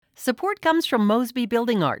Support comes from Mosby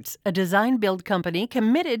Building Arts, a design-build company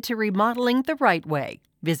committed to remodeling the right way.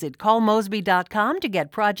 Visit callmosby.com to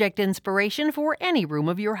get project inspiration for any room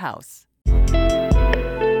of your house.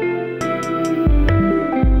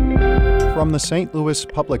 From the St. Louis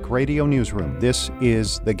Public Radio Newsroom, this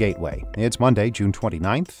is The Gateway. It's Monday, June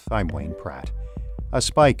 29th. I'm Wayne Pratt. A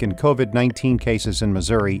spike in COVID-19 cases in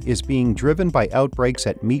Missouri is being driven by outbreaks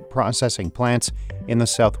at meat processing plants in the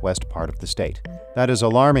southwest part of the state. That is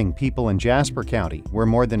alarming people in Jasper County, where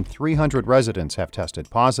more than 300 residents have tested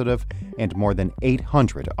positive and more than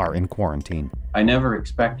 800 are in quarantine. I never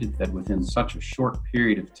expected that within such a short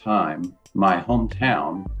period of time, my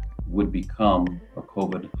hometown would become a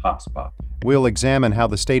COVID hotspot. We'll examine how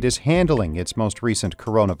the state is handling its most recent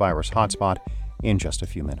coronavirus hotspot in just a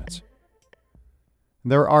few minutes.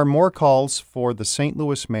 There are more calls for the St.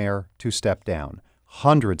 Louis mayor to step down.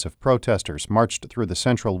 Hundreds of protesters marched through the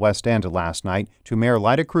central West End last night to Mayor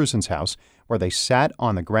Lyda Krewson's house, where they sat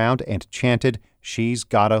on the ground and chanted, "She's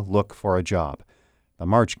gotta look for a job." The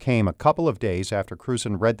march came a couple of days after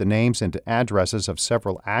Krewson read the names and addresses of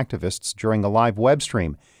several activists during a live web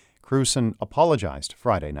stream. Krewson apologized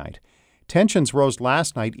Friday night. Tensions rose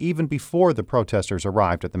last night even before the protesters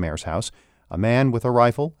arrived at the mayor's house. A man with a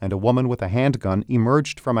rifle and a woman with a handgun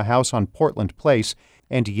emerged from a house on Portland Place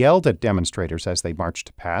and yelled at demonstrators as they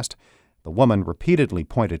marched past. The woman repeatedly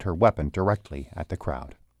pointed her weapon directly at the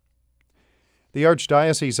crowd. The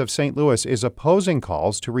Archdiocese of St. Louis is opposing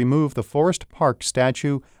calls to remove the Forest Park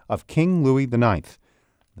statue of King Louis IX.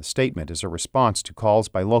 The statement is a response to calls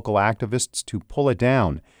by local activists to pull it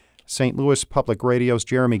down. St. Louis Public Radio's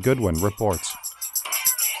Jeremy Goodwin reports.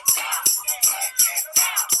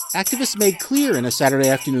 Activists made clear in a Saturday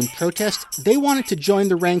afternoon protest they wanted to join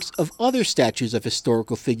the ranks of other statues of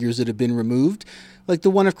historical figures that have been removed, like the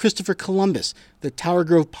one of Christopher Columbus that Tower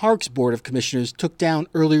Grove Parks Board of Commissioners took down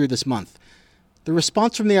earlier this month. The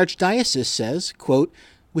response from the Archdiocese says, quote,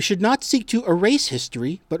 "We should not seek to erase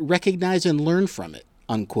history, but recognize and learn from it,"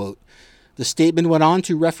 unquote. The statement went on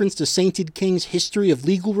to reference the sainted king's history of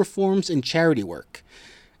legal reforms and charity work.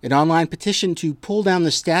 An online petition to pull down the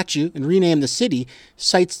statue and rename the city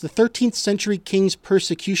cites the 13th century king's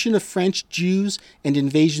persecution of French, Jews, and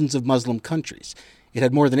invasions of Muslim countries. It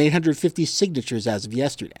had more than 850 signatures as of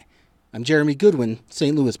yesterday. I'm Jeremy Goodwin,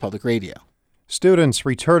 St. Louis Public Radio. Students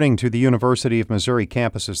returning to the University of Missouri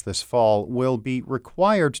campuses this fall will be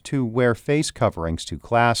required to wear face coverings to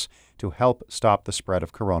class to help stop the spread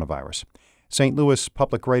of coronavirus. St. Louis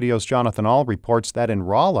Public Radio's Jonathan Ahl reports that in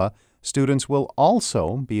Rolla, students will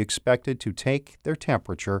also be expected to take their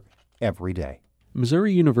temperature every day.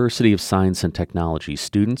 Missouri University of Science and Technology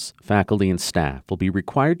students, faculty, and staff will be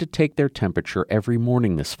required to take their temperature every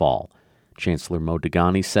morning this fall. Chancellor Mo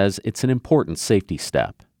Degani says it's an important safety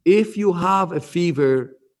step. If you have a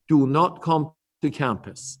fever, do not come to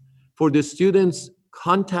campus. For the students,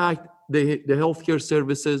 contact the healthcare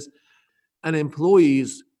services, and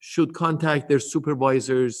employees should contact their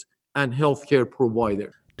supervisors and healthcare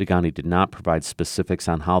provider. Degani did not provide specifics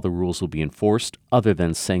on how the rules will be enforced, other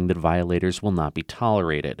than saying that violators will not be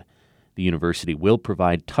tolerated. The university will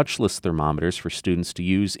provide touchless thermometers for students to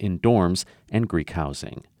use in dorms and Greek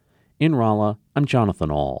housing. In Rolla, I'm Jonathan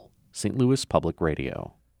Ahl, St. Louis Public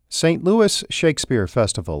Radio. St. Louis Shakespeare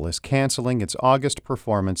Festival is canceling its August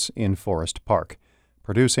performance in Forest Park.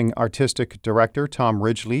 Producing artistic director Tom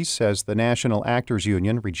Ridgely says the National Actors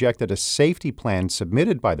Union rejected a safety plan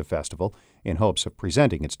submitted by the festival in hopes of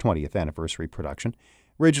presenting its 20th anniversary production.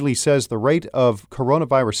 Ridgely says the rate of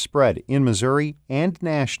coronavirus spread in Missouri and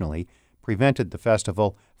nationally prevented the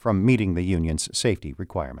festival from meeting the union's safety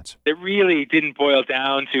requirements. It really didn't boil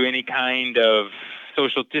down to any kind of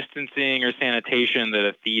social distancing or sanitation that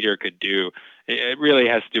a theater could do. It really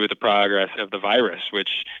has to do with the progress of the virus, which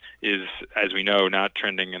is, as we know, not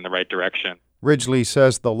trending in the right direction. Ridgely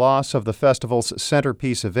says the loss of the festival's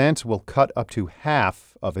centerpiece events will cut up to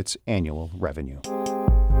half of its annual revenue.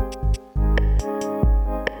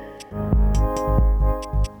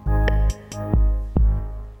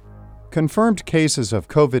 Confirmed cases of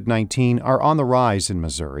COVID-19 are on the rise in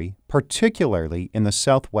Missouri, particularly in the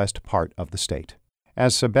southwest part of the state.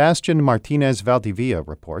 As Sebastian Martinez Valdivia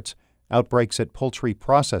reports, outbreaks at poultry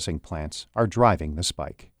processing plants are driving the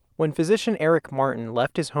spike. When physician Eric Martin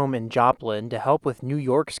left his home in Joplin to help with New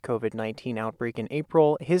York's COVID-19 outbreak in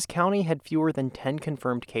April, his county had fewer than 10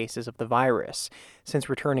 confirmed cases of the virus. Since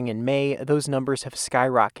returning in May, those numbers have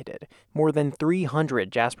skyrocketed. More than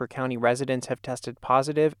 300 Jasper County residents have tested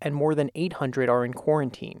positive, and more than 800 are in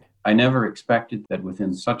quarantine. I never expected that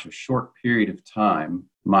within such a short period of time,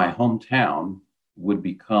 my hometown would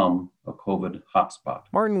become a COVID hotspot.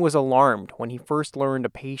 Martin was alarmed when he first learned a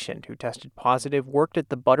patient who tested positive worked at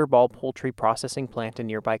the Butterball poultry processing plant in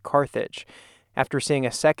nearby Carthage. After seeing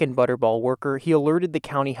a second Butterball worker, he alerted the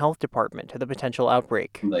county health department to the potential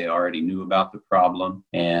outbreak. They already knew about the problem,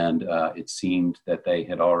 and it seemed that they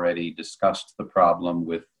had already discussed the problem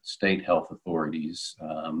with state health authorities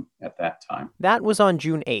at that time. That was on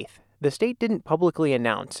June 8th. The state didn't publicly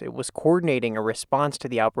announce it was coordinating a response to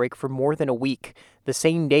the outbreak for more than a week, the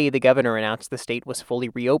same day the governor announced the state was fully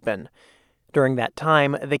reopened. During that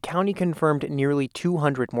time, the county confirmed nearly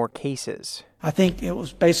 200 more cases. I think it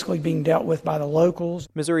was basically being dealt with by the locals.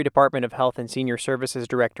 Missouri Department of Health and Senior Services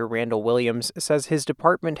Director Randall Williams says his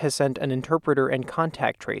department has sent an interpreter and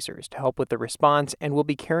contact tracers to help with the response and will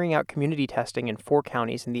be carrying out community testing in 4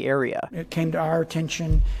 counties in the area. It came to our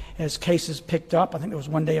attention as cases picked up. I think there was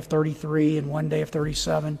one day of 33 and one day of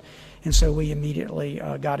 37. And so we immediately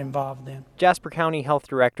got involved then. Jasper County Health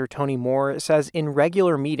Director Tony Moore says in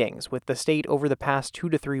regular meetings with the state over the past 2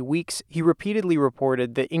 to 3 weeks, he repeatedly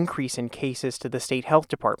reported the increase in cases to the state health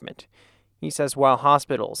department. He says while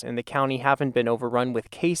hospitals in the county haven't been overrun with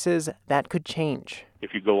cases, that could change.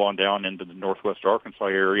 If you go on down into the northwest Arkansas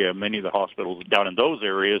area, many of the hospitals down in those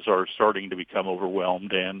areas are starting to become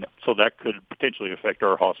overwhelmed, and so that could potentially affect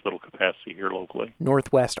our hospital capacity here locally.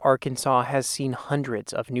 Northwest Arkansas has seen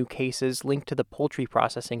hundreds of new cases linked to the poultry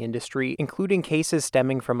processing industry, including cases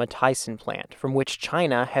stemming from a Tyson plant, from which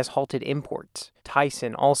China has halted imports.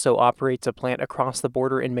 Tyson also operates a plant across the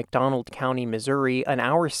border in McDonald County, Missouri, an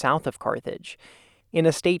hour south of Carthage. In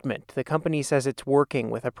a statement, the company says it's working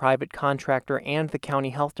with a private contractor and the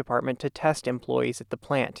county health department to test employees at the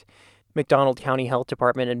plant. McDonald County Health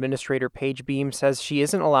Department Administrator Paige Beam says she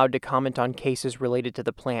isn't allowed to comment on cases related to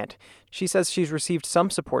the plant. She says she's received some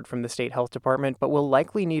support from the state health department, but will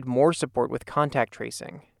likely need more support with contact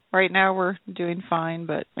tracing. Right now we're doing fine,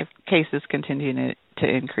 but if cases continue to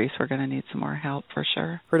increase, we're going to need some more help for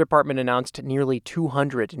sure. Her department announced nearly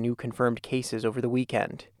 200 new confirmed cases over the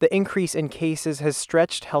weekend. The increase in cases has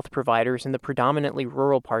stretched health providers in the predominantly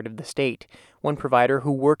rural part of the state. One provider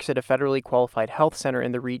who works at a federally qualified health center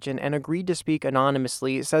in the region and agreed to speak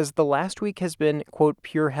anonymously says the last week has been, quote,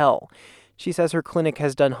 pure hell. She says her clinic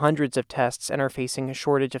has done hundreds of tests and are facing a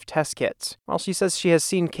shortage of test kits. While she says she has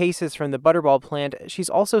seen cases from the Butterball plant, she's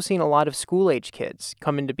also seen a lot of school-age kids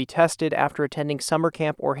come in to be tested after attending summer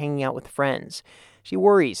camp or hanging out with friends. She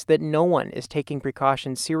worries that no one is taking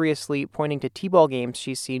precautions seriously, pointing to t-ball games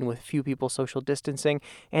she's seen with few people social distancing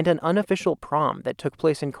and an unofficial prom that took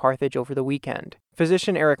place in Carthage over the weekend.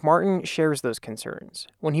 Physician Eric Martin shares those concerns.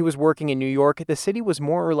 When he was working in New York, the city was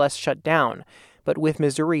more or less shut down. But with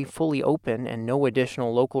Missouri fully open and no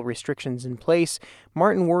additional local restrictions in place,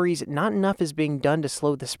 Martin worries not enough is being done to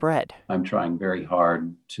slow the spread. I'm trying very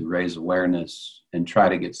hard to raise awareness and try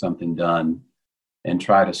to get something done and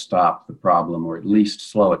try to stop the problem or at least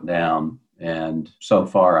slow it down. And so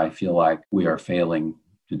far, I feel like we are failing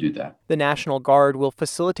to do that. The National Guard will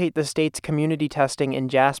facilitate the state's community testing in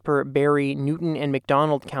Jasper, Berry, Newton, and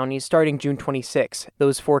McDonald counties starting June 26.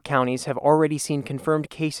 Those 4 counties have already seen confirmed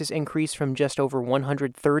cases increase from just over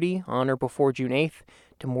 130 on or before June 8th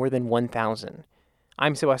to more than 1,000.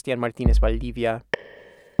 I'm Sebastian Martinez Valdivia.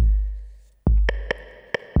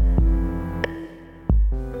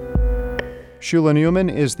 Shula Newman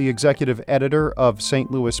is the executive editor of St.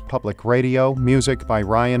 Louis Public Radio, music by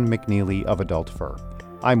Ryan McNeely of Adult Fur.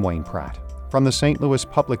 I'm Wayne Pratt. From the St. Louis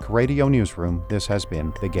Public Radio Newsroom, this has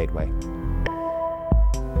been The Gateway.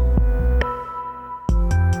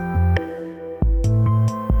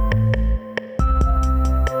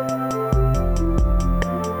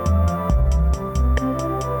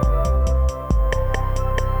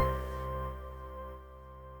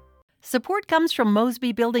 Support comes from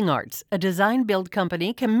Mosby Building Arts, a design-build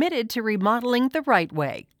company committed to remodeling the right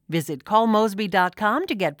way. Visit callmosby.com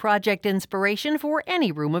to get project inspiration for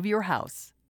any room of your house.